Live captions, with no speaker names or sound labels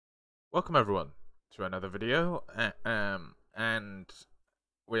Welcome everyone to another video, and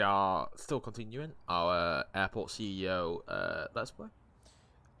we are still continuing our airport CEO let's play.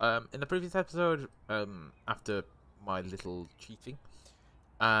 In the previous episode, after my little cheating,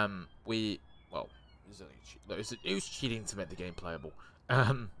 well, it was cheating to make the game playable.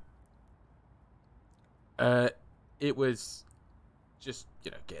 It was just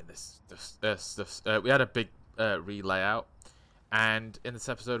getting this stuff. We had a big re-layout. And in this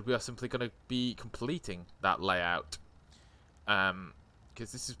episode, we are simply going to be completing that layout.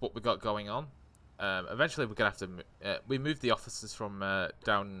 Because this is what we got going on. Eventually, we're going to have to... we moved the offices from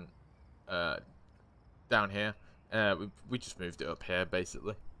down here. We just moved it up here,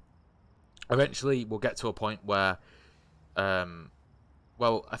 basically. Eventually, we'll get to a point where...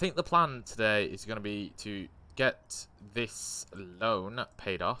 well, I think the plan today is going to be to get this loan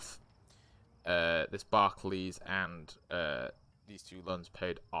paid off. This Barclays and... these two loans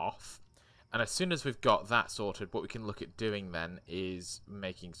paid off, and as soon as we've got that sorted, what we can look at doing then is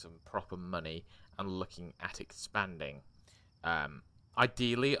making some proper money and looking at expanding.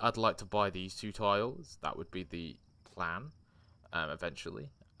 Ideally, I'd like to buy these two tiles. That would be the plan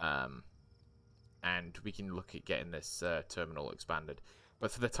eventually, and we can look at getting this terminal expanded.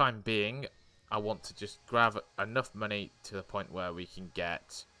 But for the time being, I want to just grab enough money to the point where we can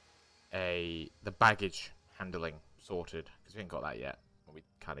get the baggage handling sorted, because we ain't got that yet. We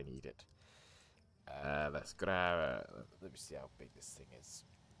kind of need it. Let's grab. Let me see how big this thing is.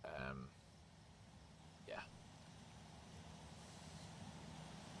 Yeah.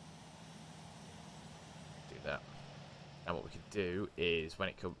 Do that. And what we can do is, when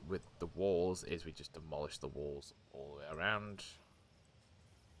it comes with the walls, is we just demolish the walls all the way around.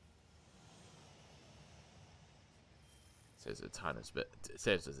 Saves a tiny bit. It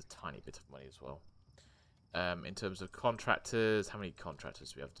saves us a tiny bit of money as well. In terms of contractors, how many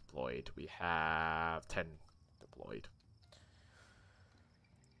contractors do we have deployed? We have 10 deployed.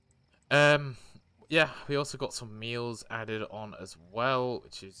 Yeah, we also got some meals added on as well,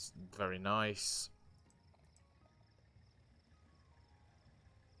 which is very nice.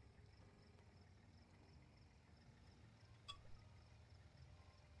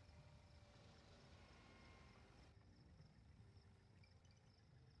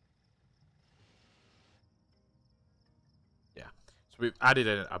 So we've added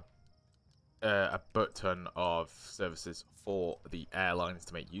in a butt ton of services for the airlines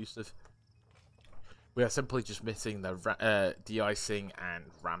to make use of. We are simply just missing the de-icing and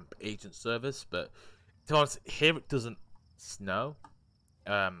ramp agent service, but to be honest, here it doesn't snow.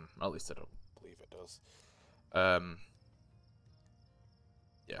 At least I don't believe it does.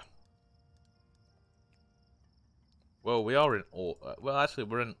 Yeah. Well, we are in well, actually,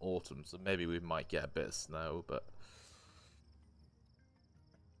 we're in autumn, so maybe we might get a bit of snow, but.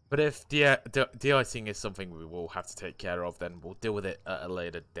 But if de-icing is something we will have to take care of, then we'll deal with it at a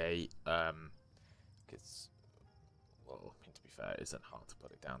later date. Because, well, I mean, to be fair, it isn't hard to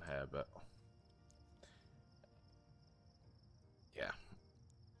put it down here, but yeah.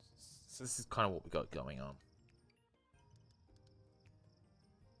 So this is kind of what we got going on.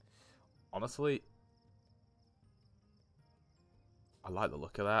 Honestly, I like the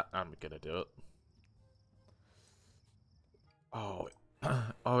look of that. I'm gonna do it. Oh.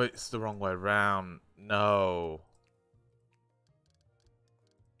 Oh, it's the wrong way around. No.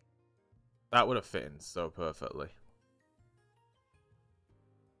 That would have fit in so perfectly.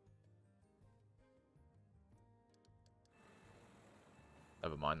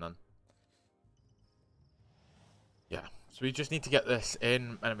 Never mind then. Yeah, so we just need to get this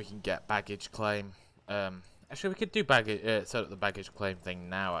in, and we can get baggage claim. Actually, we could do baggage. Set up the baggage claim thing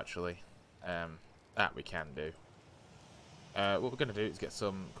now. Actually, that we can do. What we're going to do is get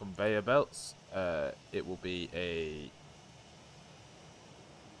some conveyor belts. It will be a...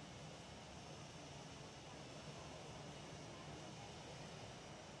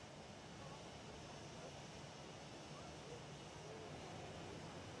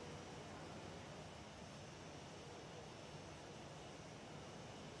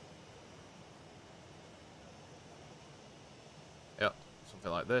 Yep,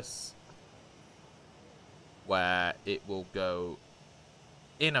 something like this. Where it will go,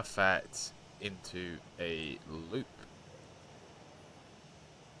 in effect, into a loop.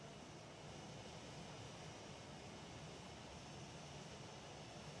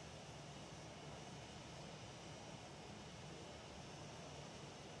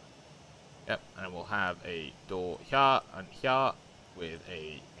 Yep, and we'll have a door here and here with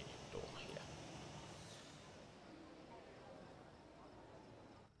a mini door here.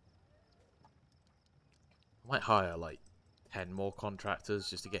 I might hire like 10 more contractors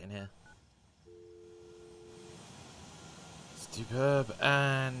just to get in here. Superb.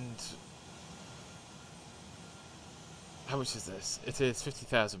 And how much is this? It is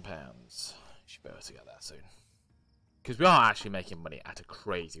 £50,000. Should be able to get that soon. Because we are actually making money at a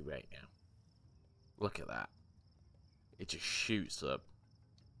crazy rate now. Look at that. It just shoots up.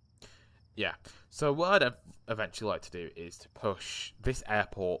 Yeah. So what I'd eventually like to do is to push this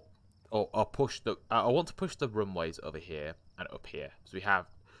airport, or push the. I want to push the runways over here and up here. So we have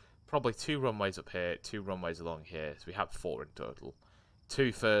probably 2 runways up here, 2 runways along here. So we have 4 in total.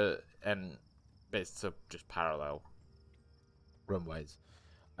 2 for bits of just parallel runways.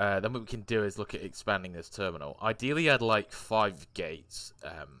 Then what we can do is look at expanding this terminal. Ideally, I'd like 5 gates.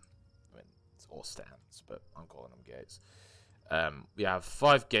 I mean, it's all stands, but I'm calling them gates. We have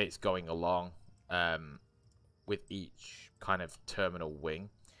 5 gates going along with each kind of terminal wing.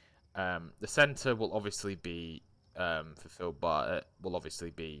 The center will obviously be fulfilled by will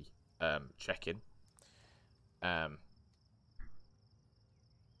obviously be check-in. I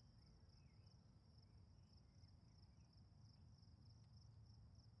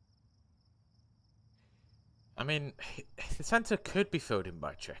mean, the center could be filled in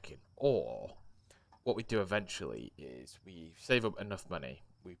by check-in, or what we do eventually is we save up enough money,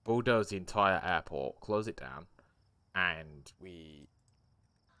 we bulldoze the entire airport, close it down, and we...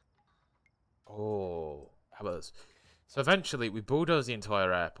 Oh, how about this? So eventually we bulldoze the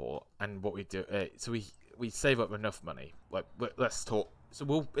entire airport, and what we do, so we save up enough money. Like, let's talk. So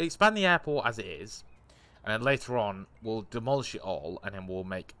we'll expand the airport as it is, and then later on we'll demolish it all, and then we'll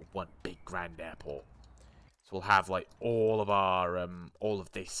make one big grand airport. So we'll have like all of our all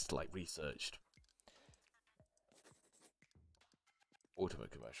of this like researched.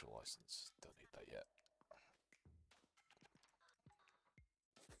 Ultimate commercial license. Don't need that yet.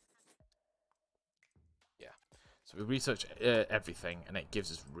 Yeah. So we research everything, and it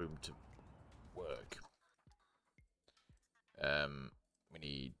gives us room to work. We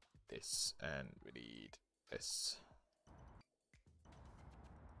need this, and we need this.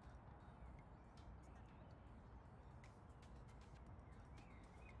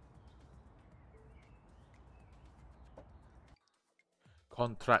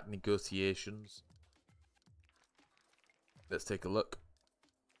 Contract negotiations. Let's take a look.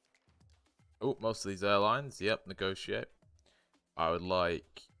 Oh, most of these airlines, yep, negotiate. I would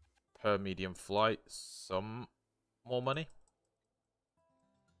like per medium flight some more money.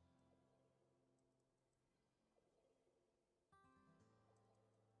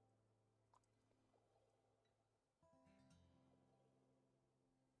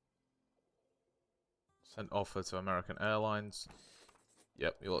 Send offer to American Airlines.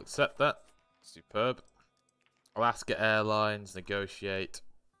 Yep, you'll accept that. Superb. Alaska Airlines, negotiate.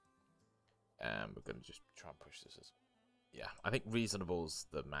 And we're going to just try and push this as... Yeah, I think reasonable's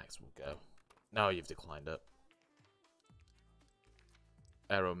the max will go. No, you've declined it.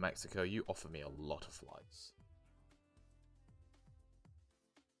 Aero Mexico, you offer me a lot of flights.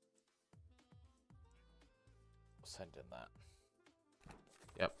 Send in that.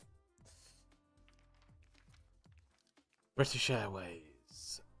 Yep. British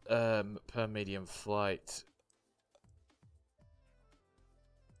Airways. Per medium flight.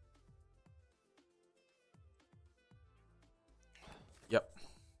 Yep.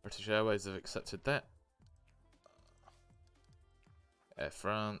 British Airways have accepted that. Air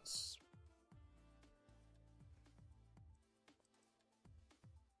France.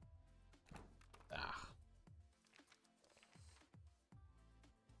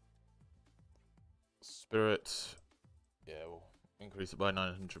 Spirit. Yeah, we'll increase it by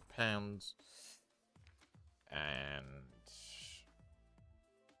 £900. And...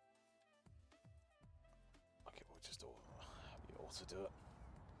 okay, we'll just have you also do it.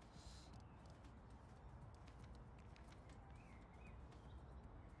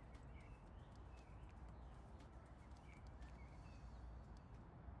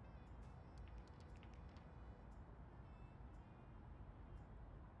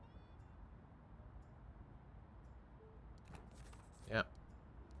 Yep.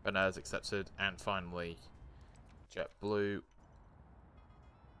 Bananas accepted. And finally, JetBlue.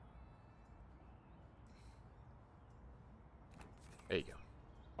 There you go.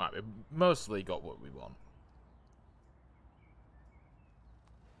 Right, we mostly got what we want.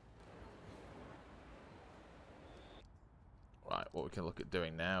 Right, what we can look at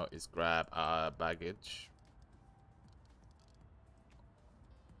doing now is grab our baggage.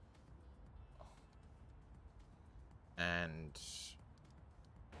 And...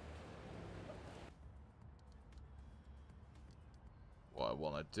 what I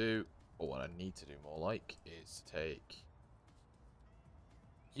want to do, or what I need to do more like, is take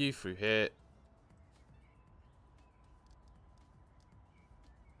you through here.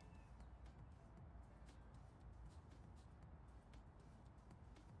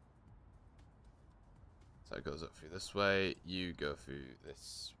 That goes up through this way. You go through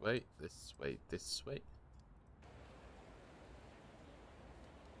this way, this way, this way.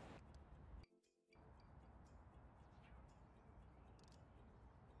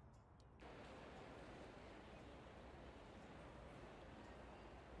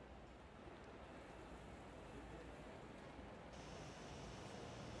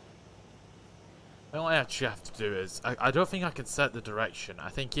 What I actually have to do is, I don't think I can set the direction. I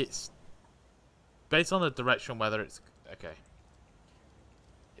think it's based on the direction whether it's... Okay.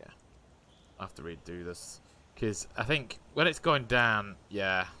 Yeah. I have to redo this. Because I think when it's going down,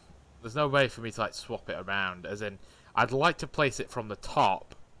 yeah, there's no way for me to like swap it around. As in, I'd like to place it from the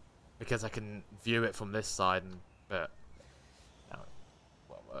top because I can view it from this side, and but no,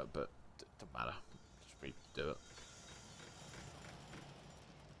 well, but it doesn't matter. Just redo it.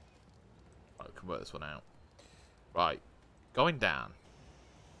 Right, we can work this one out. Right, going down.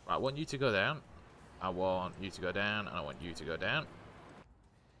 Right, I want you to go down. I want you to go down, and I want you to go down.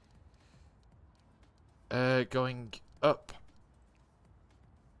 Going up.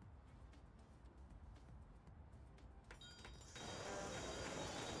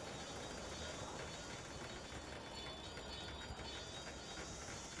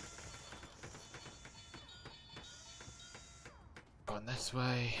 Going this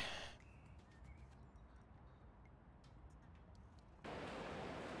way.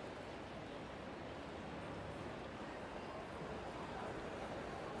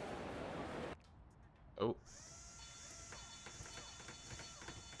 Oh.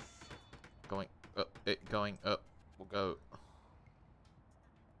 Going up, going up. We'll go.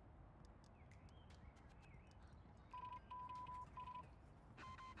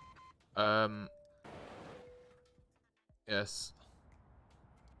 Yes.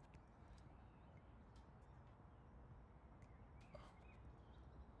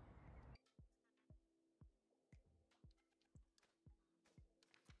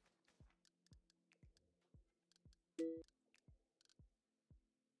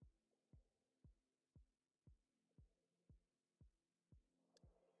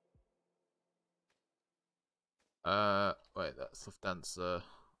 Wait, that's Lufthansa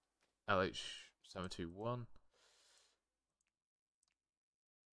LH721.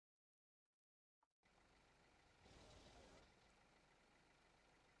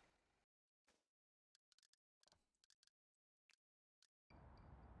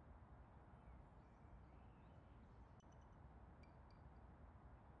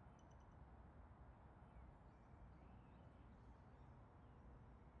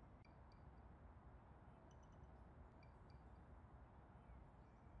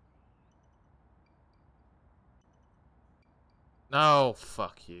 No,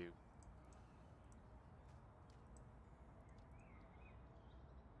 fuck you.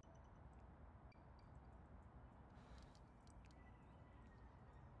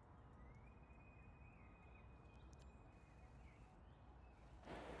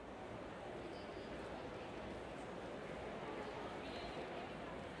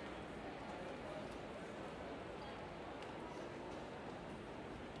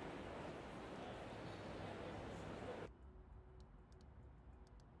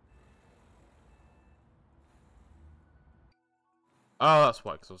 Oh, that's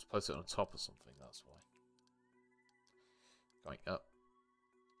why, because I was placing it on top of something, that's why. Going up.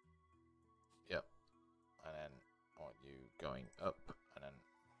 Yep. And then I want you going up, and then...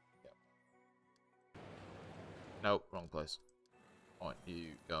 Yep. Nope, wrong place. I want you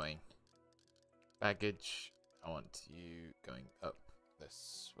going... Baggage. I want you going up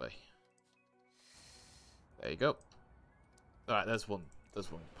this way. There you go. Alright, there's one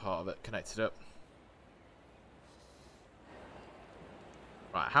part of it connected up.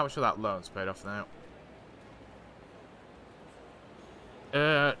 Right, how much of that loan's paid off now?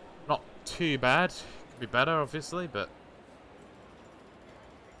 Not too bad. Could be better, obviously, but...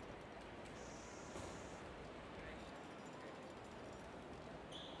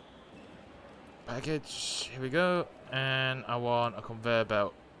 Baggage, here we go. And I want a conveyor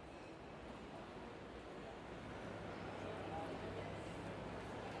belt.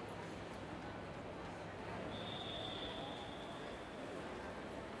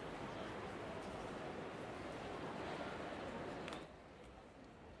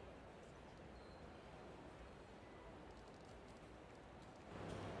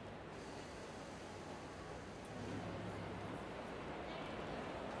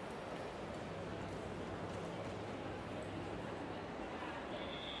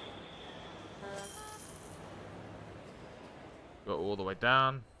 Go all the way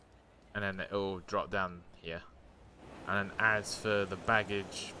down, and then it'll drop down here. And then as for the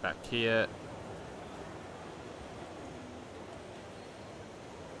baggage back here,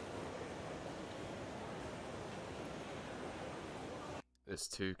 this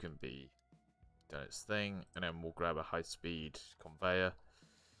too can be done its thing, and then we'll grab a high-speed conveyor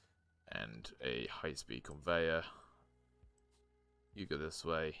and a high-speed conveyor. You go this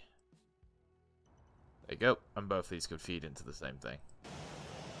way. There you go, and both these can feed into the same thing.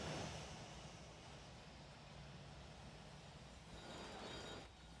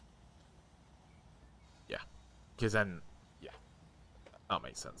 Yeah, because then, yeah, that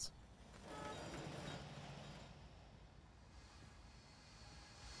makes sense.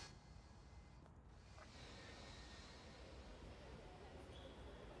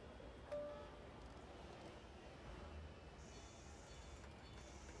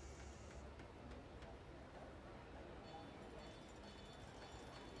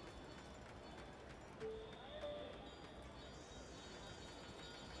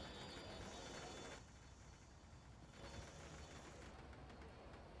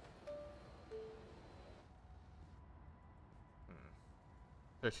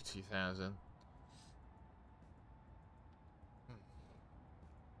 Hmm. 32,000.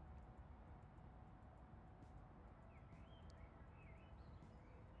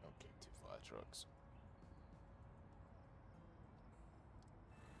 Okay, 2 fire trucks.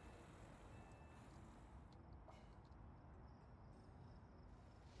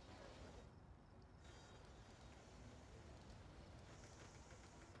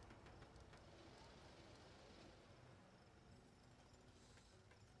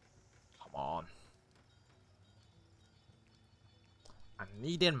 Come on. I'm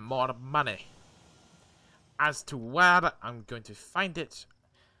needing more money. As to where I'm going to find it,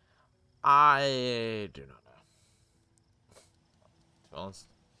 I do not know. To be honest,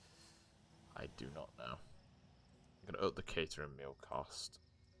 I do not know. I'm going to up the catering meal cost,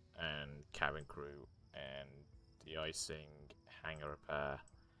 and cabin crew, and de-icing, hangar repair,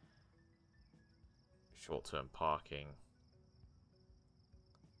 short-term parking,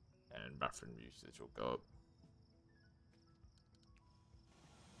 and bathroom usage will go up.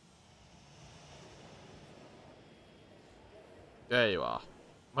 There you are.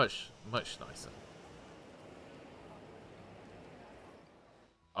 Much nicer.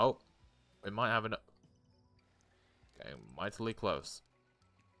 Oh, we might have an... Getting mightily close.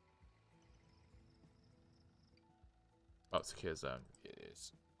 Oh, secure zone. It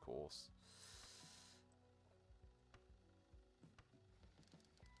is, of course.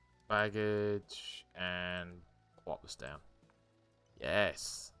 Baggage and what was down.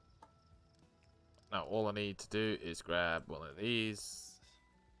 Yes. Now all I need to do is grab one of these.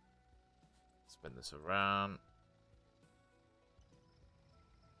 Spin this around.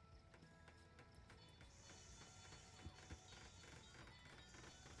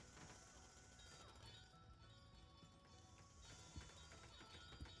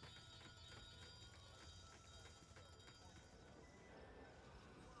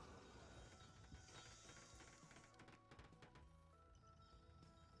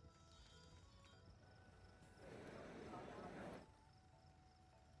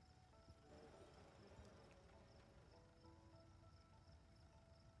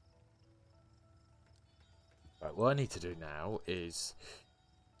 Right, what I need to do now is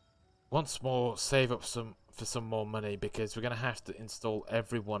once more save up for some more money, because we're going to have to install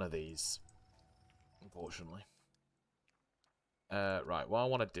every one of these, unfortunately. Right, what I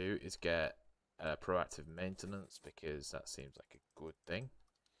want to do is get proactive maintenance, because that seems like a good thing.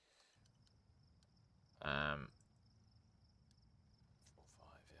 4, 5,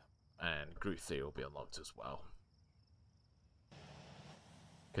 yeah. And Group 3 will be unlocked as well.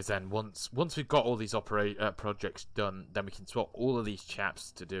 Because then once we've got all these projects done, then we can swap all of these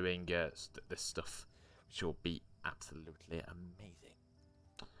chaps to doing this stuff, which will be absolutely amazing.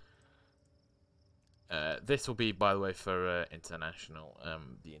 This will be, by the way, for international,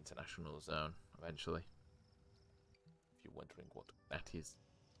 the international zone eventually. If you're wondering what that is.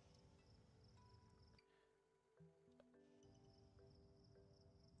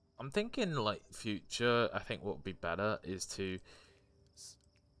 I'm thinking, like, future, I think what would be better is to...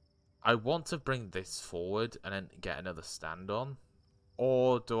 I want to bring this forward and then get another stand on.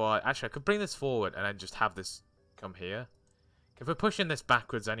 Or do I... Actually, I could bring this forward and then just have this come here. If we're pushing this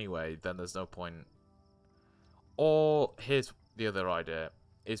backwards anyway, then there's no point. Or, here's the other idea,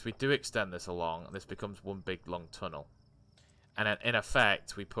 is we do extend this along, and this becomes one big long tunnel. And then, in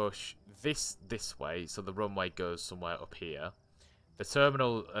effect, we push this way, so the runway goes somewhere up here. The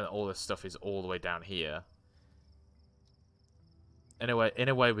terminal and all this stuff is all the way down here. In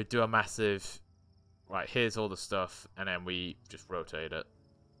a way, we do a massive... Right, here's all the stuff, and then we just rotate it.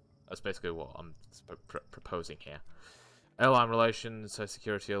 That's basically what I'm proposing here. Airline relations,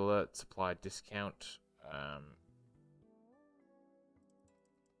 security alert, supply discount.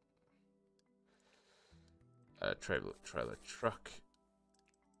 trailer truck.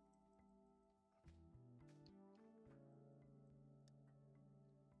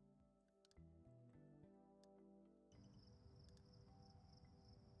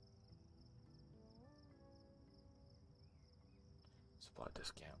 Supply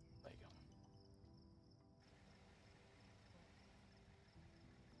discount. There you go.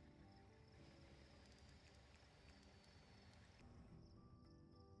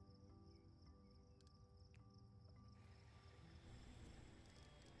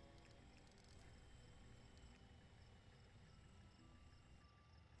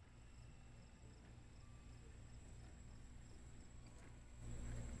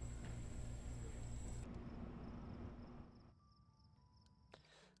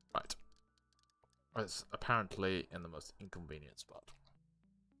 Right. It's apparently in the most inconvenient spot.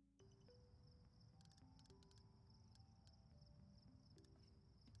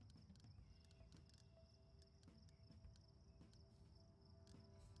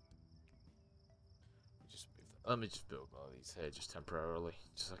 Let me just build one of these here just temporarily,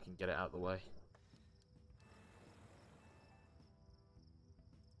 just so I can get it out of the way.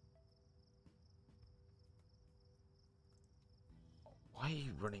 Why are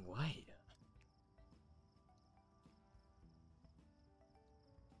you running away?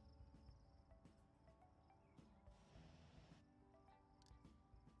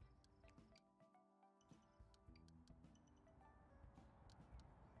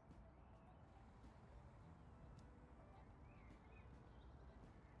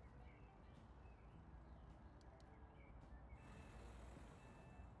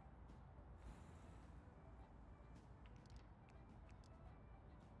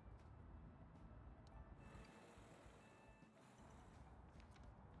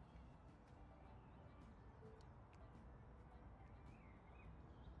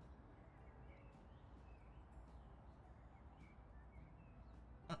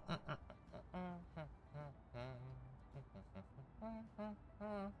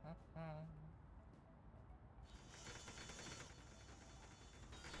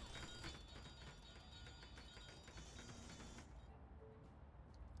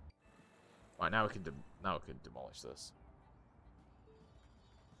 Right, now we can demolish this.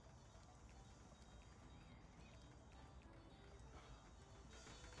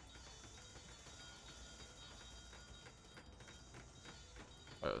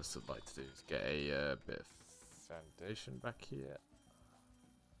 What else I'd like to do is get a bit of foundation back here.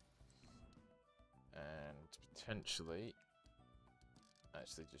 And potentially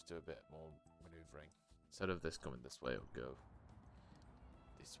actually just do a bit more maneuvering. Instead of this coming this way, it'll go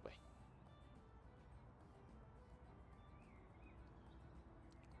this way.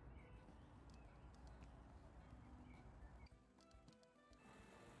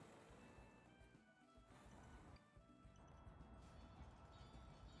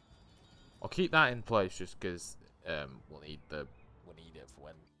 I'll keep that in place just because we'll need it for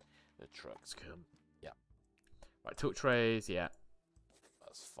when the trucks come. Yeah. Right, tilt trays, yeah.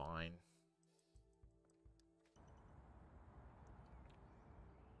 That's fine.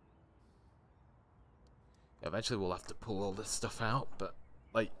 Eventually we'll have to pull all this stuff out, but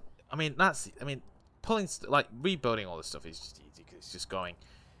like pulling rebuilding all this stuff is just easy because it's just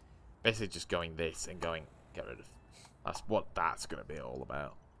basically just going this and going get rid of. That's what that's going to be all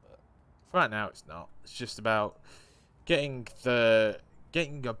about. For right now, it's not. It's just about getting a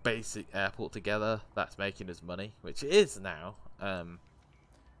basic airport together that's making us money, which it is now. I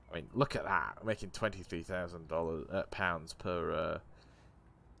mean, look at that. We're making $23,000 pounds per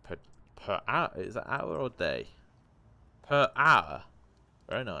hour. Is that hour or day? Per hour.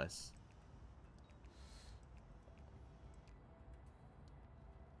 Very nice.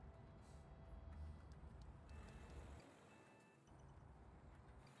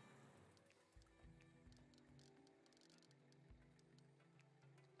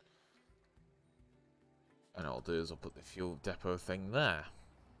 And all I'll do is I'll put the fuel depot thing there.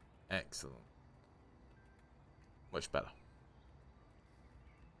 Excellent. Much better.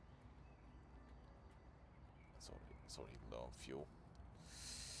 It's already low on fuel.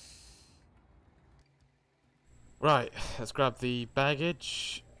 Right, let's grab the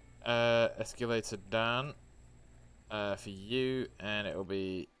baggage. Escalator down. For you, and it'll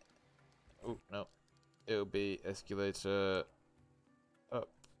be... Oh, no. It'll be escalator up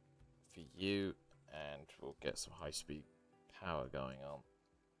for you, and we'll get some high-speed power going on.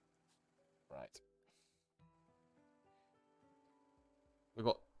 Right. We've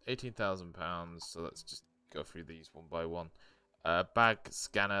got £18,000, so let's just go through these one by one. Bag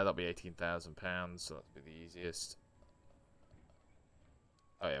scanner, that'll be £18,000, so that'll be the easiest.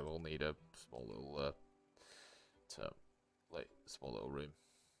 Oh yeah, we'll need a small little like small little room.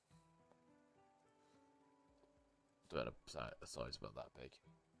 Don't know the size about that big.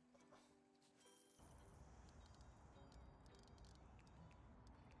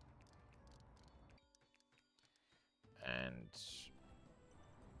 And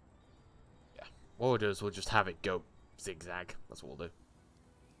yeah, what we'll do is we'll just have it go zigzag. That's what we'll do.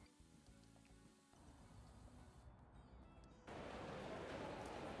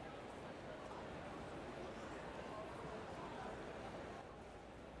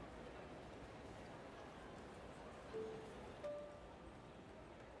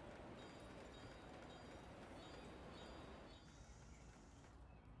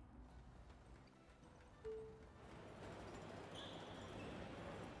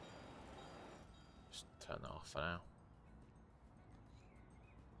 Turn that off for now.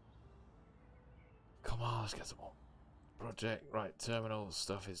 Come on, let's get some more. Project, right, terminal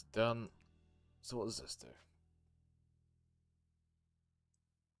stuff is done. So what does this do?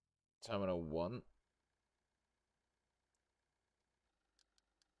 Terminal 1.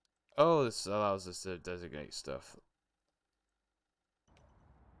 Oh, this allows us to designate stuff.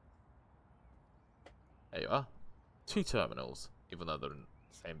 There you are. 2 terminals, even though they're in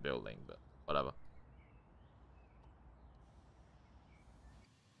the same building, but whatever.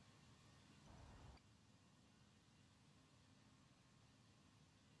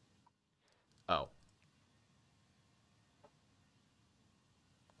 Oh.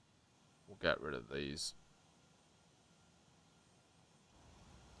 We'll get rid of these.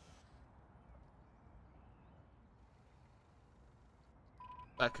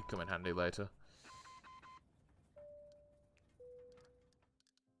 That could come in handy later.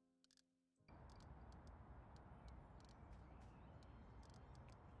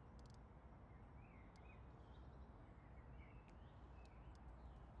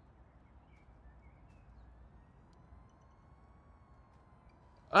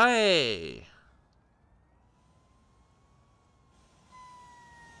 Hey!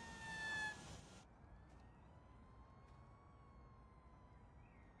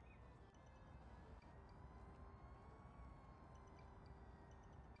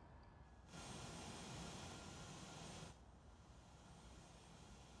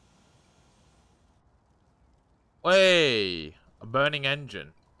 Way! A burning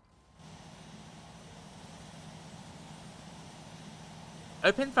engine.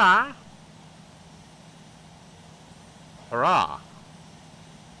 Open fire! Hurrah!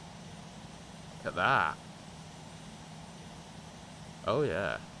 Look at that. Oh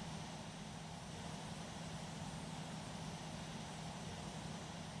yeah.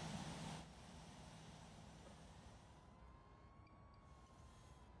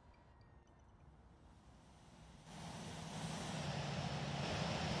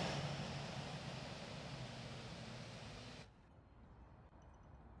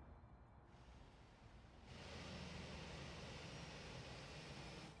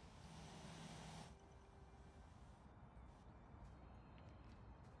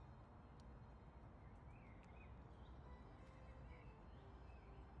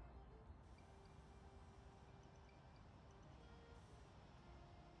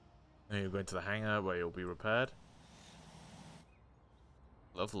 Now you're going to the hangar where you'll be repaired.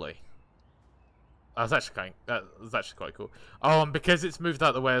 Lovely. That was actually quite cool. Oh, and because it's moved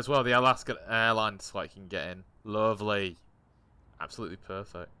out the way as well, the Alaska Airlines flight can get in. Lovely. Absolutely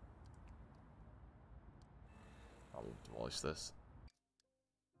perfect. I'll demolish this.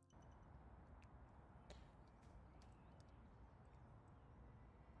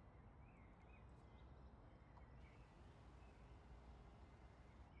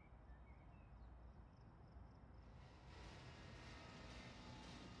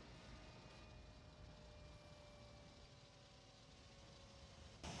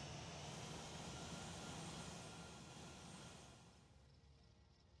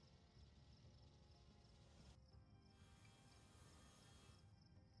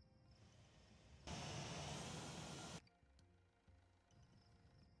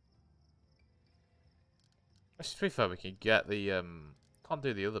 Actually, to be fair, we can get the can't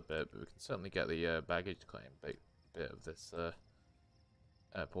do the other bit, but we can certainly get the baggage claim bit of this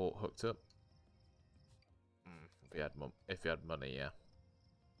airport hooked up. If we had money, yeah,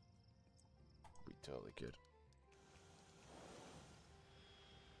 we totally could.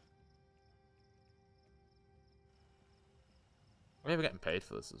 We're getting paid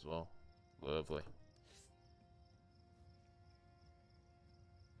for this as well. Lovely.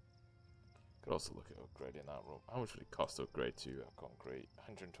 Could also look at upgrading that room. How much would it cost to upgrade to concrete?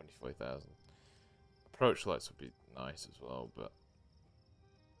 125,000. Approach lights would be nice as well, but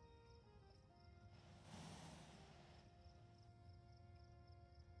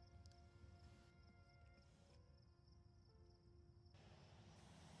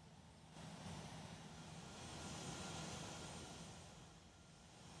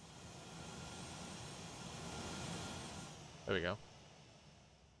There we go.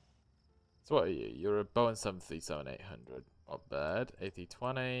 So what are you? You're a Boeing 737-800. Not bad.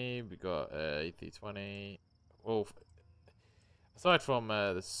 A320. We got A320. Oh, aside from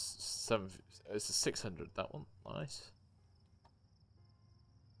the it's a 600. That one, nice.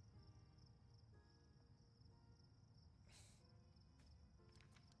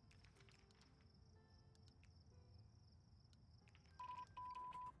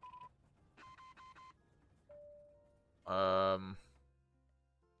 Um.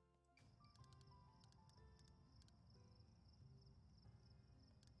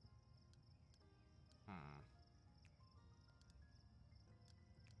 Hmm.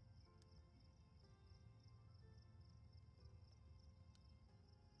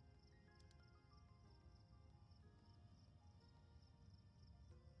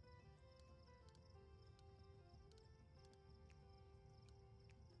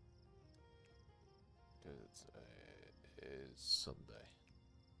 'Cause it is Sunday.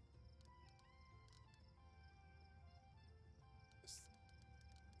 It's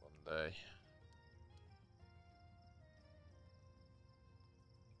Monday.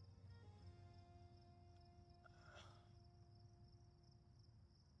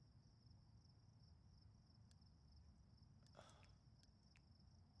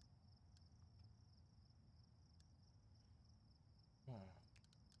 Hmm.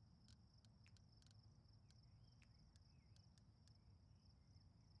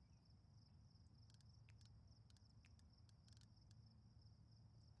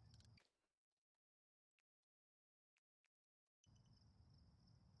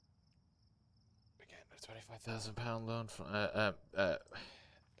 Again, a £25,000 loan from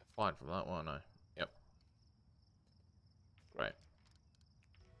fine from that one. I. Yep. Great.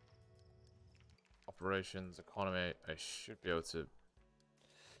 Operations, economy. I should be able to.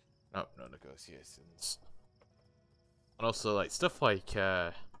 Nope, no negotiations. And also, like stuff like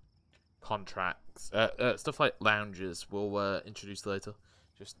contracts, stuff like lounges will introduce later.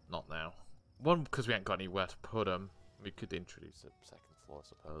 Just not now. One, because we ain't got anywhere to put them. We could introduce a second floor, I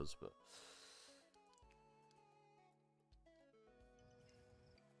suppose, but.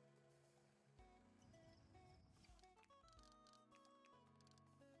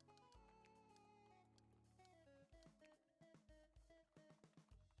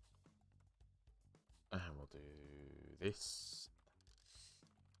 And we'll do this.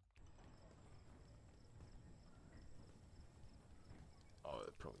 Oh,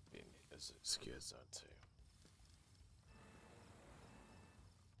 it'd probably be as a secure zone too.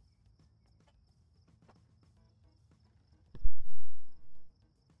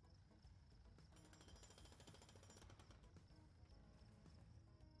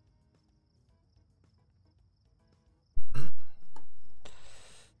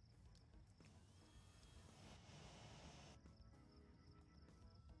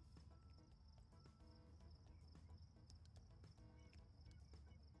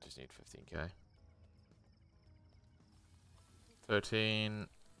 Just need 15k. 13.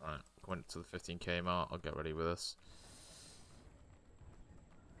 Right, going to the 15k mark. I'll get ready with this.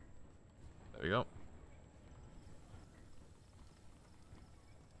 There we go.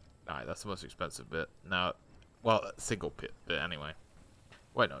 Alright, that's the most expensive bit. Now, well, single pit bit anyway.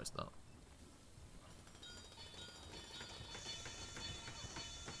 Wait, no, it's not.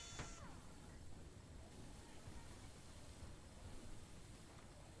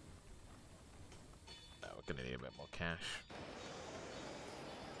 No, we're gonna need a bit more cash.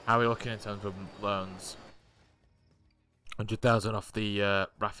 How are we looking in terms of loans? 100,000 off the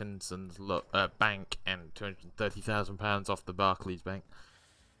Raffinson's bank and £230,000 off the Barclays bank.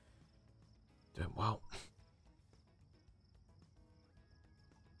 Doing well.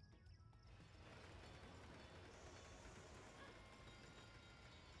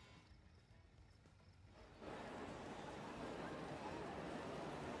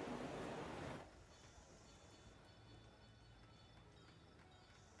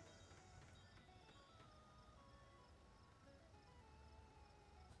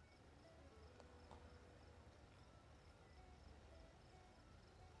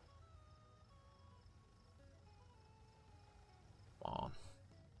 Come on.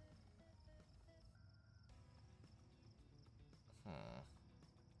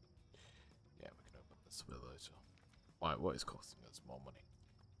 Yeah, we can open this a bit later. Why? What is costing us more money?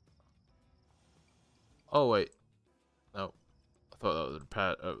 Oh wait, no. I thought that was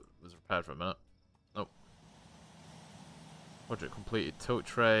repaired. Was repaired for a minute. Nope. Project completed. Tilt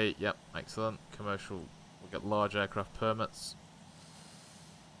tray. Yep, excellent. Commercial. We get large aircraft permits.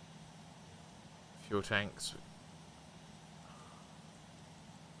 Fuel tanks.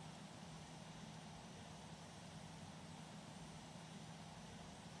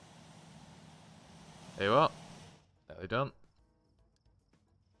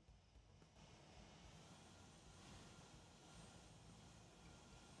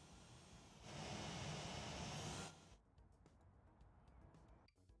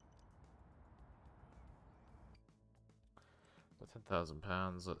 For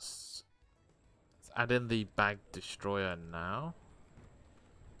 £10,000, let's add in the bag destroyer now.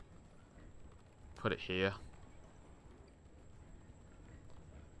 Put it here.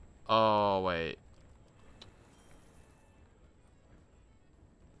 Oh, wait.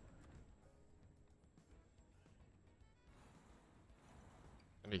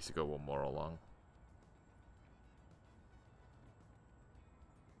 It needs to go one more along.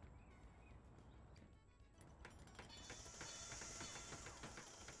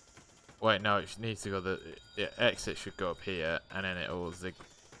 Wait, no, it needs to go the exit should go up here, and then it'll zig.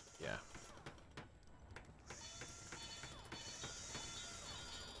 Yeah.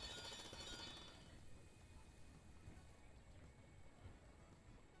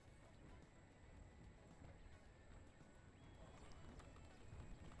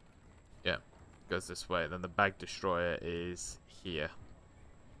 Yeah, goes this way. Then the bag destroyer is here.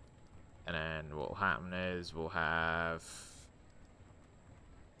 And then what will happen is we'll have...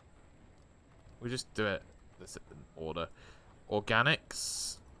 We just do it this in order.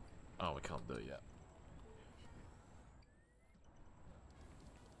 Organics. Oh, we can't do it yet.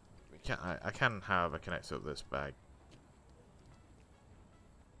 We can. I can have a connector up this bag.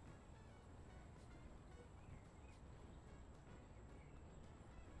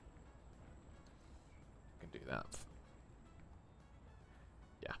 Can do that.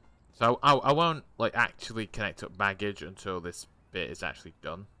 Yeah. So I won't like actually connect up baggage until this bit is actually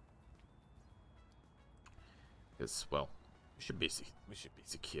done. Because, well, we should be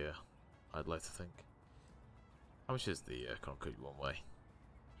secure, I'd like to think. How much is the concrete one way?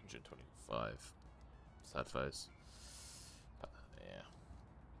 125. Sad face. Yeah.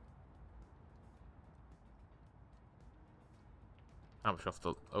 How much off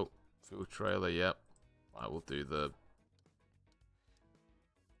the... Oh, fuel trailer, yep. I will do the...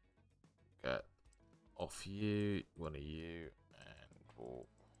 Get off you, one of you, and we'll...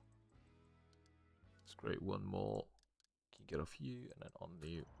 Let's create one more. Can get off you, and then on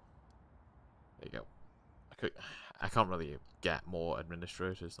you. There you go. I can't really get more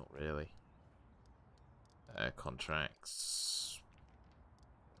administrators, not really. Contracts.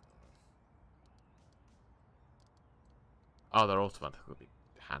 Oh, they're automatically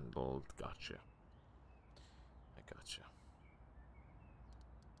handled. Gotcha. I gotcha.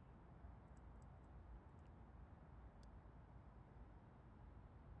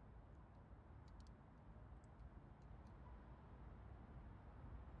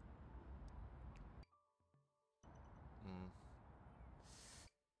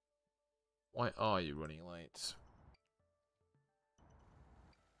 Why are you running late?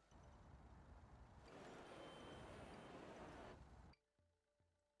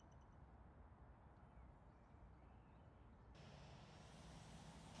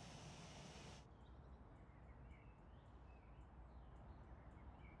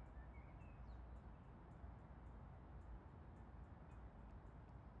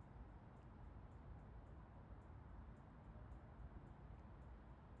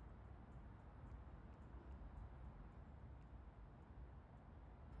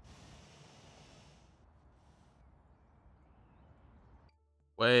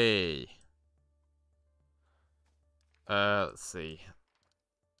 Way. Let's see.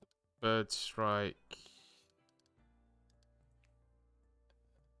 Bird strike.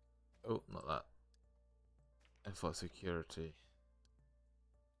 Oh, not that. Info security.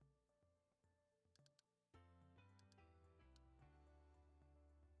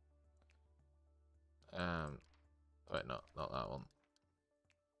 Wait, not that one.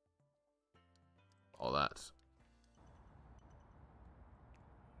 All that.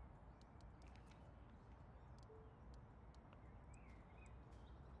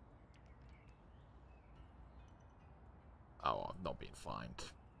 Oh, I'm not being fined.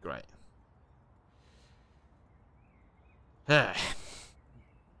 Great.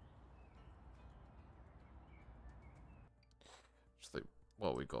 Just like,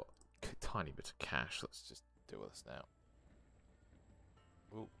 well, we got a tiny bit of cash. Let's just deal with this now.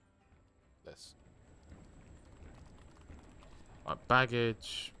 Ooh, this. Right,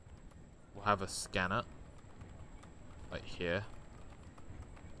 baggage. We'll have a scanner, like here,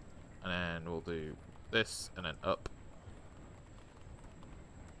 and then we'll do this, and then up.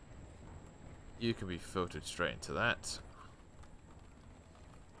 You can be filtered straight into that.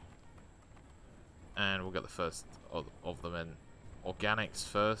 And we'll get the first of them in. Organics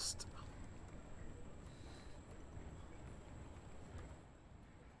first.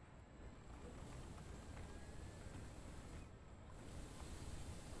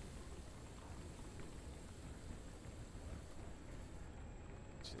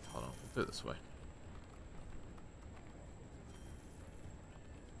 Hold on, we'll do it this way.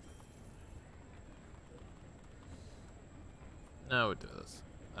 No, we'll do this.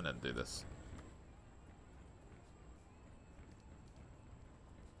 And then do this.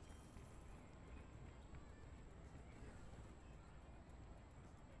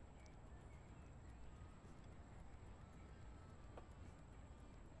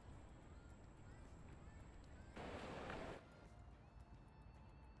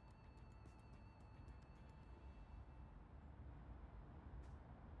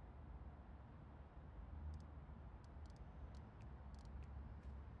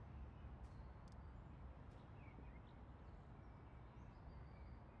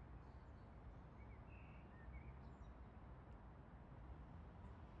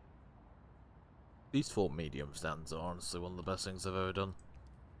 These 4 medium stands are honestly one of the best things I've ever done.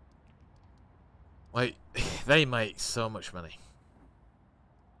 Like, they make so much money.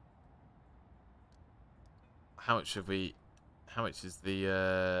 How much have we... How much is the,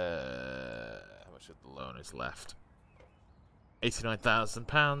 how much of the loan is left?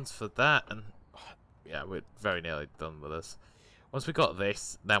 £89,000 for that, and... Yeah, we're very nearly done with this. Once we got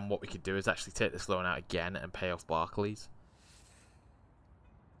this, then what we could do is actually take this loan out again and pay off Barclays.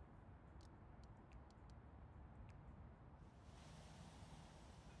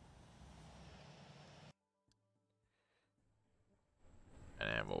 And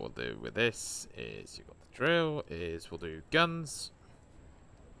then what we'll do with this is, you've got the drill, is we'll do guns.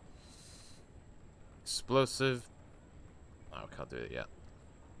 Explosive. Oh, we can't do it yet.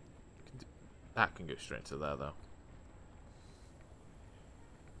 That can go straight to there, though.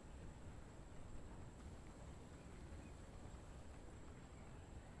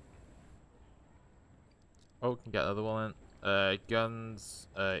 Oh, we can get the other one in. Guns,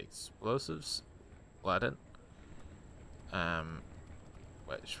 explosives. We'll add in.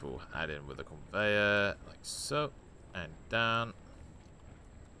 Which we'll add in with a conveyor, like so. And down.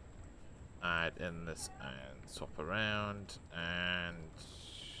 Add in this and swap around. And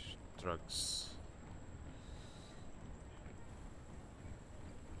drugs.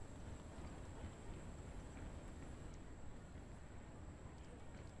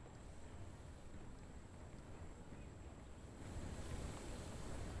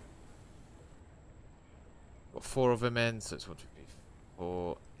 Got 4 of them in, so it's 1, 2, 3,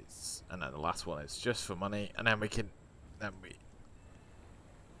 4. And then the last one is just for money, and then we can, we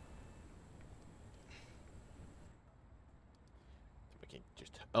can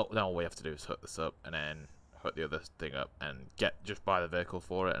just, oh, now all we have to do is hook this up, and then hook the other thing up, and just buy the vehicle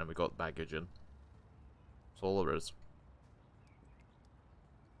for it, and we got the baggage in. That's all there is.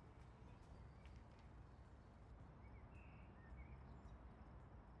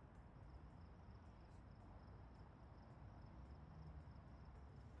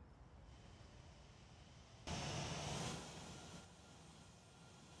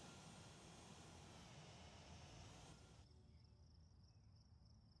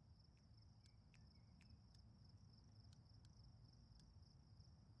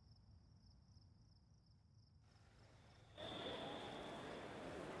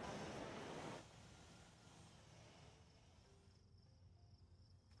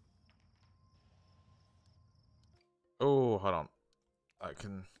 Oh, hold on. I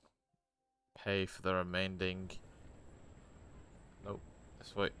can pay for the remaining. Nope.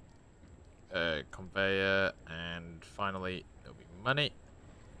 This way. Conveyor, and finally there'll be money,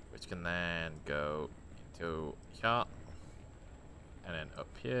 which can then go into here, and then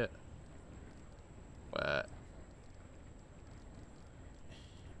up here, where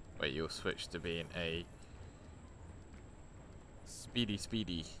you'll switch to being a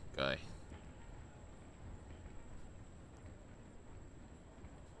speedy guy.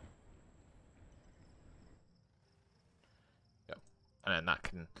 Yep. And then that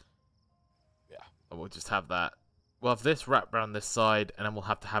can, yeah, we'll just have that. We'll have this wrapped around this side, and then we'll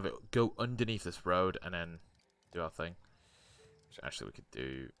have to have it go underneath this road, and then do our thing. Which actually we could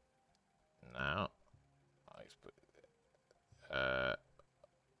do now. Let's put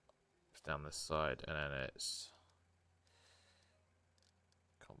it's down this side, and then it's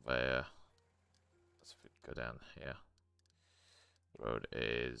conveyor. Let's go down here. The road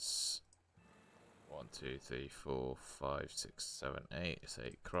is 1, 2, 3, 4, 5, 6, 7, 8. It's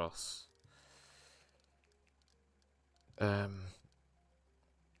 8 across.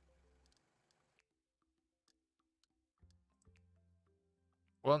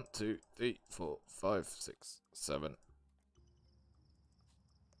 1, 2, 3, 4, 5, 6, 7,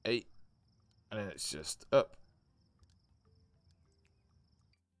 8, and then it's just up.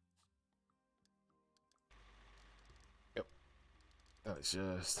 Yep. And it's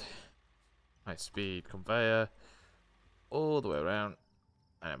just high speed conveyor all the way around,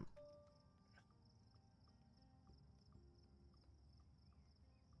 and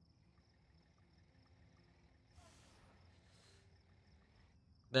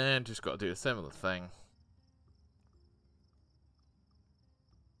Then just got to do a similar thing.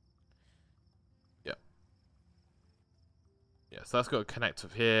 Yep. Yeah, so that's got to connect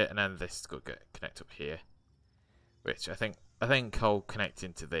up here, and then this has got to connect up here. Which I think I'll connect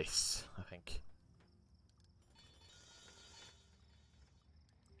into this. I think.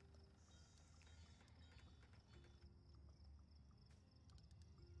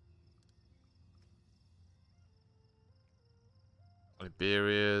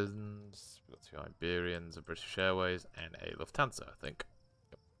 Iberians. We've got 2 Iberians, a British Airways, and a Lufthansa, I think.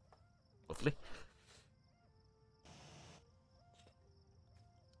 Yep. Lovely.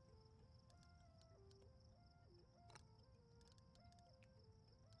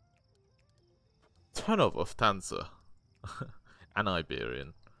 Ton of Lufthansa. And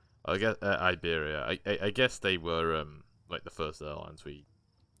Iberian. I guess Iberia. I guess they were like the first airlines we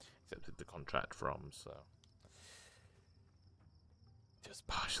accepted the contract from, so just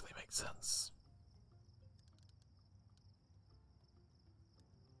partially makes sense.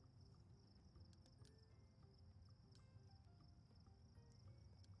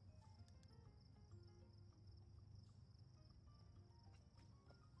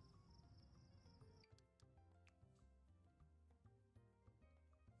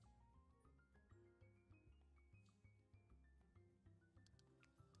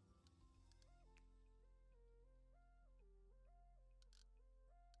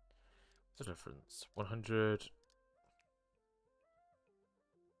 What's the difference? 100.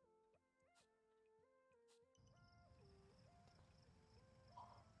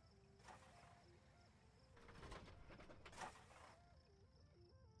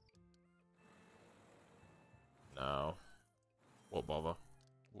 No. What bother?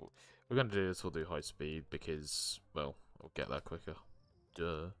 We're going to do this, we'll do high speed because, well, we'll get there quicker.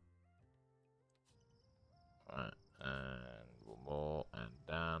 Duh. Right, and one more, and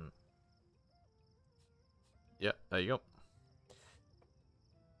down. Yep, there you go.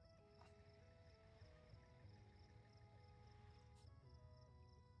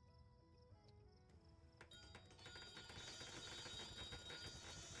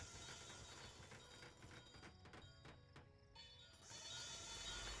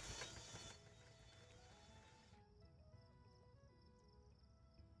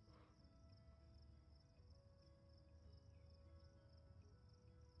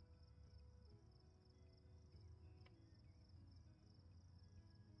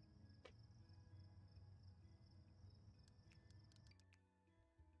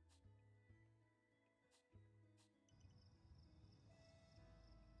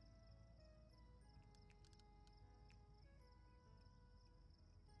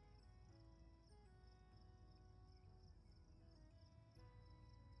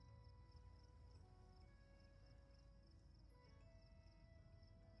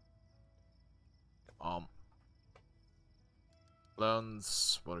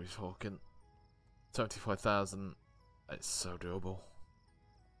 Loans, what are we talking? 75,000. It's so doable.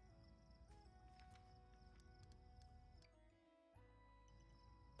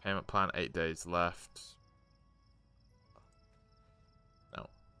 Payment plan, 8 days left. No.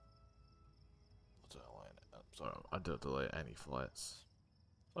 I'm sorry, I don't delay any flights.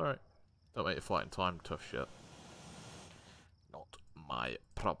 Alright. Don't make your flight in time, tough shit. Not my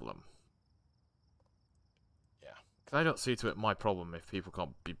problem. Yeah. Because I don't see to it my problem if people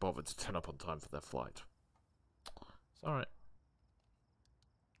can't be bothered to turn up on time for their flight. It's alright.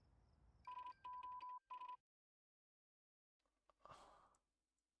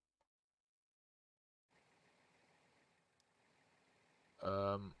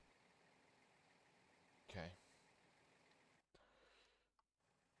 Okay.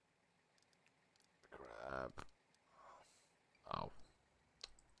 Grab. Oh.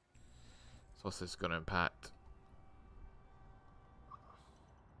 So what's this gonna impact?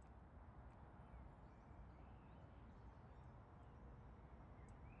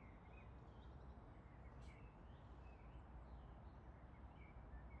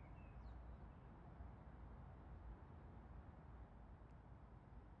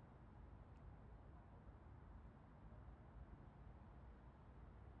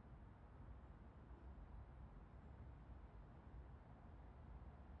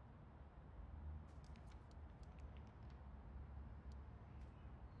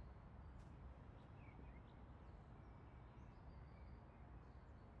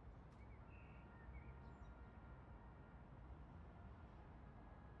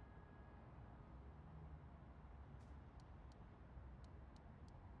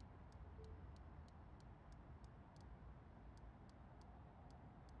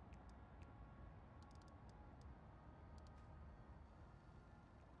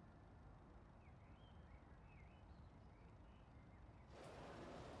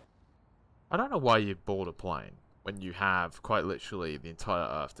 I don't know why you board a plane when you have quite literally the entire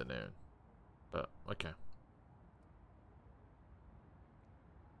afternoon. But, okay.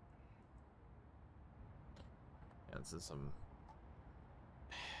 And so some...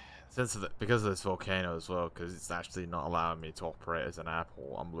 because of this volcano as well, because it's actually not allowing me to operate as an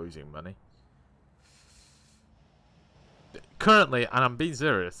airport, I'm losing money. Currently, and I'm being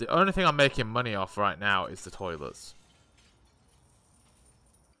serious, the only thing I'm making money off right now is the toilets.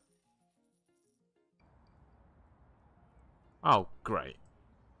 Oh, great.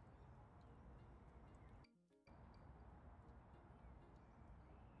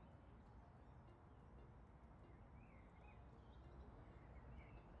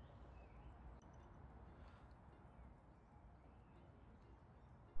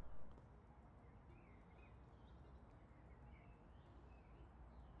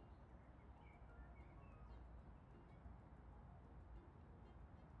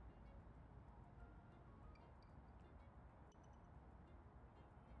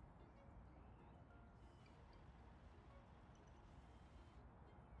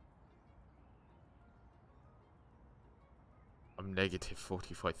 I'm negative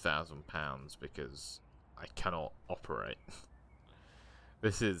 £45,000 because I cannot operate.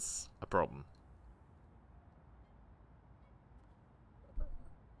 This is a problem.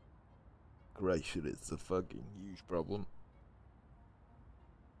 Gracious, it's a fucking huge problem.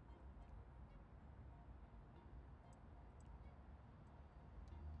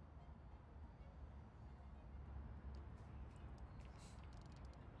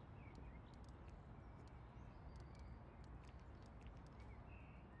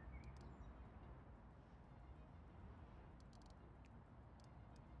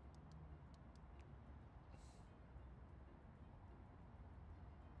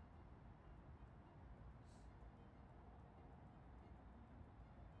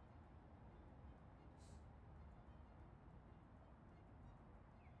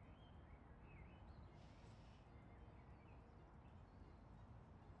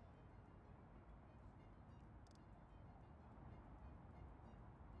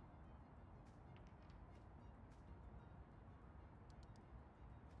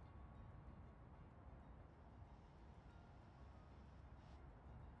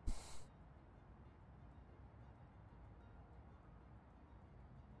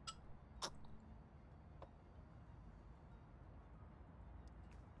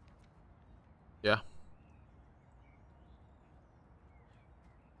 Yeah.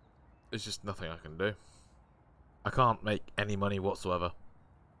 There's just nothing I can do. I can't make any money whatsoever.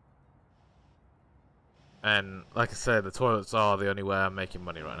 And, like I said, the toilets are the only way I'm making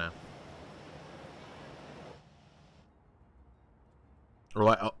money right now.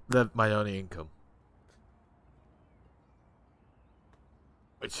 Right, they're my only income.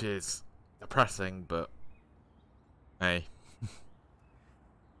 Which is depressing, but... hey.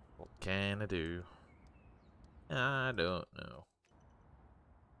 What can I do? I don't know.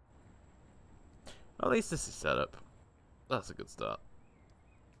 At least this is set up. That's a good start.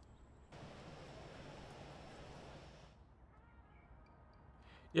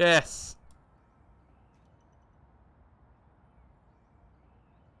 Yes!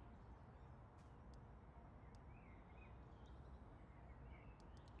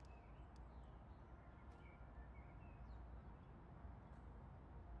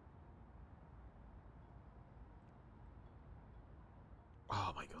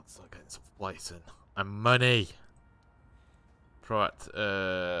 Oh my god, start getting some flights in. And money!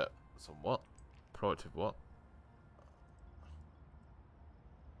 Somewhat. Proactive what?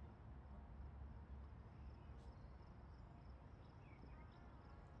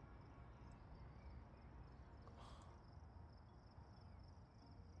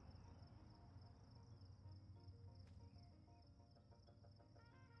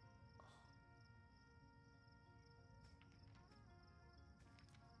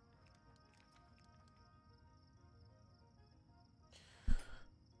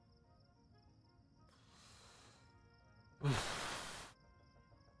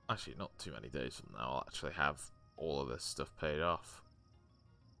 Actually, not too many days from now, I'll actually have all of this stuff paid off.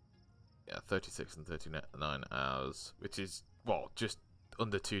 Yeah, 36 and 39 hours, which is, well, just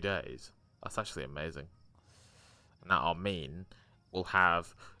under 2 days. That's actually amazing. And that'll mean we'll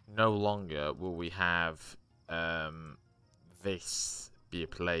have, no longer will we have this be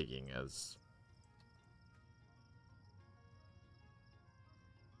plaguing us.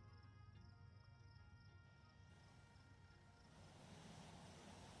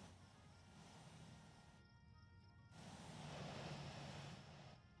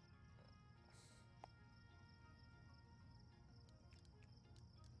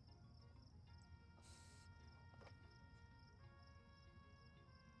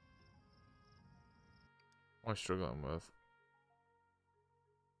 What am I struggling with?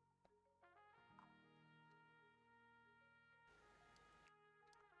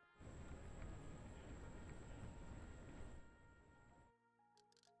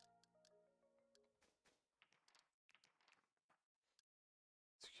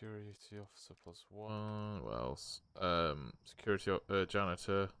 Security officer +1. What else? Security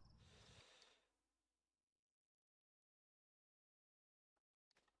janitor.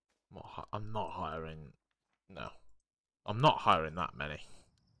 I'm not hiring. No, I'm not hiring that many.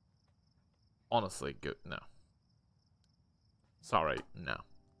 Honestly, good. No. Sorry, no.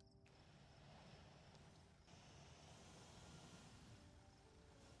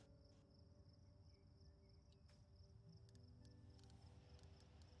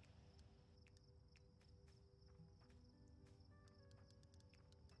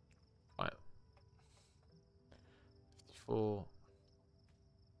 Right. 54.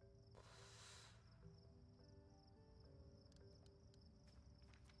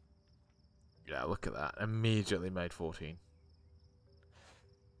 Yeah, look at that. Immediately made 14.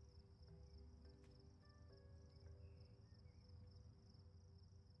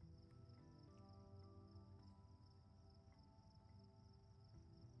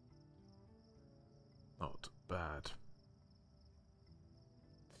 Not bad.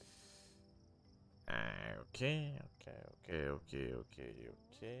 Okay.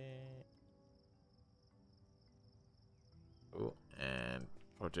 Oh, and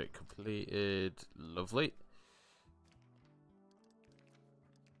project completed. Lovely.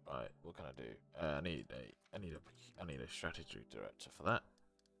 Right, what can I do? I need a strategy director for that.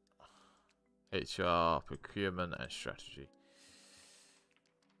 HR, procurement, and strategy.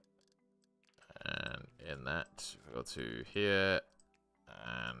 And in that, we go to here,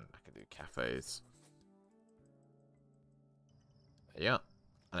 and I can do cafes. There you go.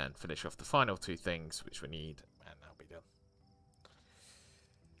 And then finish off the final two things which we need, and that'll be done.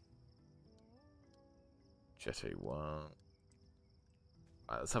 Jetty 1.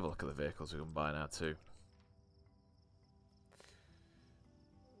 Right, let's have a look at the vehicles we can buy now too.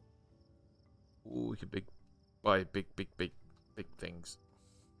 Ooh, we can buy big things.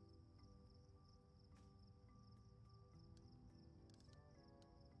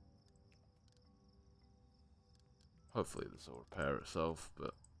 Hopefully this will repair itself,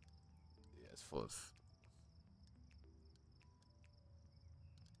 but yeah, it's full of...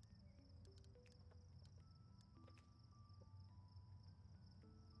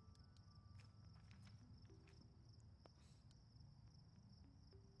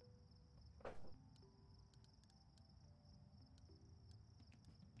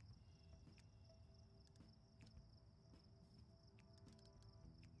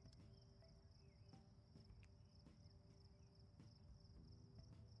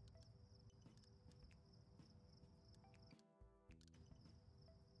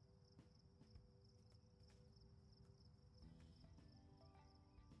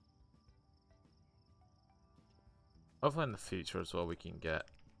 Hopefully in the future as well we can get...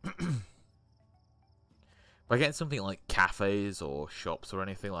 By getting something like cafes or shops or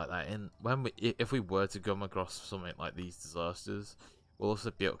anything like that in, if we were to come across something like these disasters, we'll also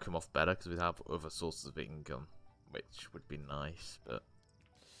be able to come off better because we'd have other sources of income, which would be nice. But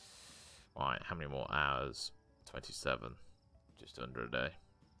right, how many more hours? 27, just under a day,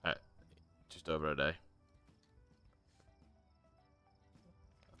 just over a day.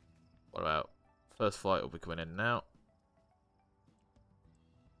 What about first flight will be coming in now?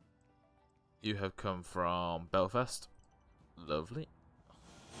 You have come from Belfast. Lovely.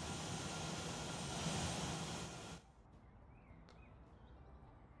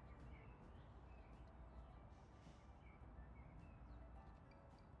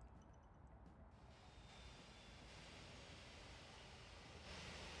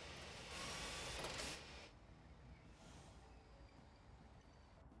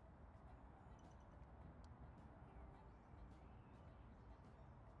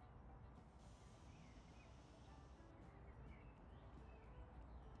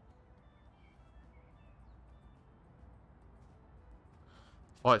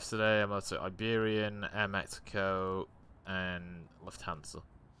 Flights today, I'm also Iberian, Air Mexico, and Lufthansa.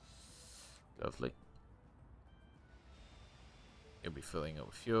 Lovely. You'll be filling up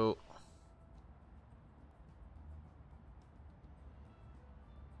with fuel.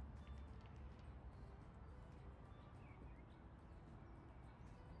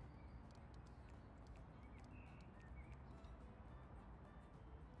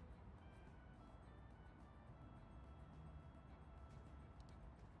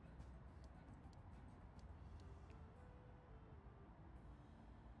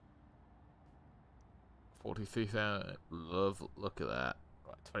 43,000. Look at that.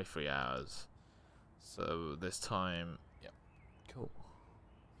 Right, 23 hours. So this time, yep, cool.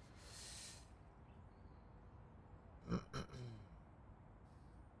 Good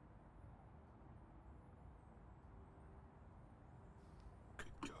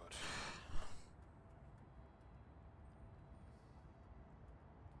God.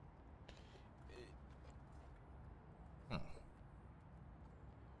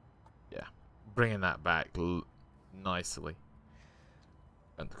 Yeah, bringing that back nicely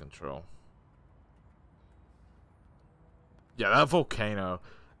under control. Yeah, that volcano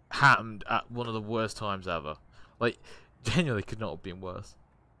happened at one of the worst times ever. Like, genuinely could not have been worse.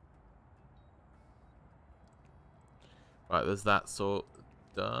 Right, there's that sort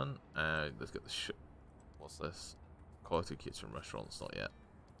done. Let's get the what's this? Quality kitchen restaurants, not yet.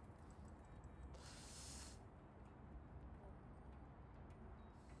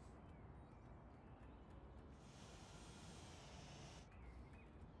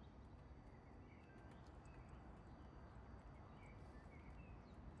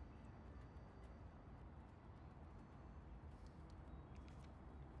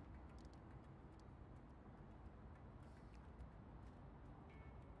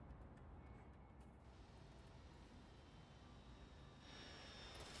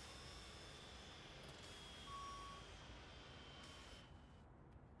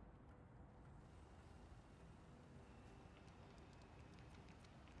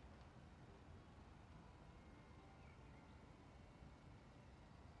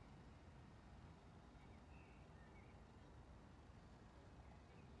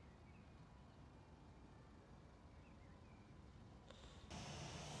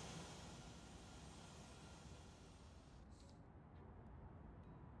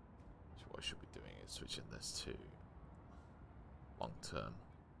 So what I should be doing is switching this to long term.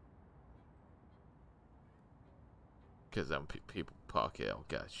 Because then people park it, I'll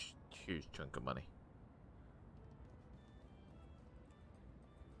get a huge chunk of money.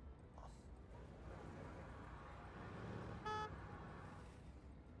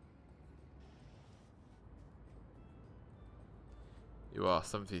 You are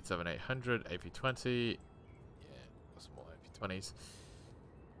 77,800, AP20. Yeah, got some more AP20s.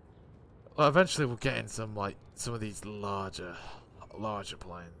 Well, eventually we'll get in some of these larger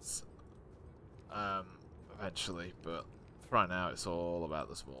planes. Eventually, but for right now it's all about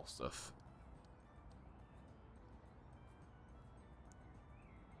the small stuff.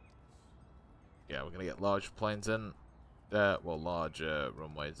 Yeah, we're gonna get large planes in. Well, large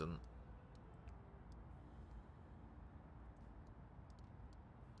runways in.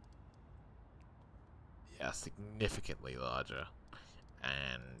 Yeah, significantly larger,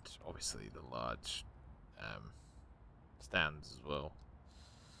 and obviously the large stands as well.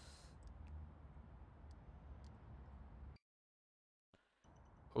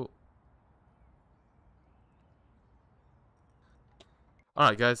 Oh.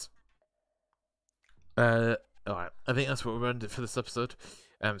 Alright, guys. Alright, I think that's what we're going to do for this episode.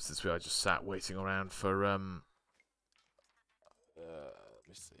 Since we are just sat waiting around for let me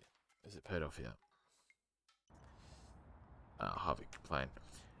see. Is it paid off yet? Harvey complain.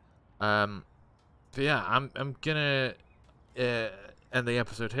 But yeah, I'm gonna end the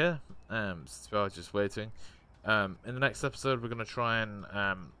episode here. Since we are just waiting. In the next episode, we're gonna try and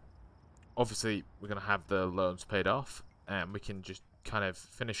obviously we're gonna have the loans paid off, and we can just kind of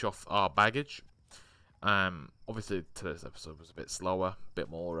finish off our baggage. Obviously today's episode was a bit slower, a bit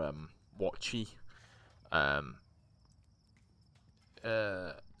more watchy.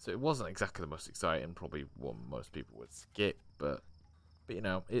 So it wasn't exactly the most exciting, probably one most people would skip, but you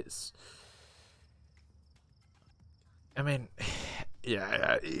know, it's. I mean,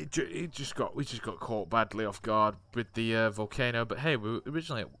 yeah, we just got caught badly off guard with the volcano. But hey, we were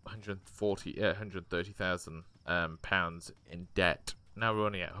originally at 130,000 pounds in debt. Now we're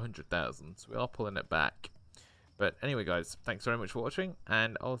only at 100,000, so we are pulling it back. But anyway, guys, thanks very much for watching,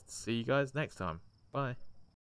 and I'll see you guys next time. Bye.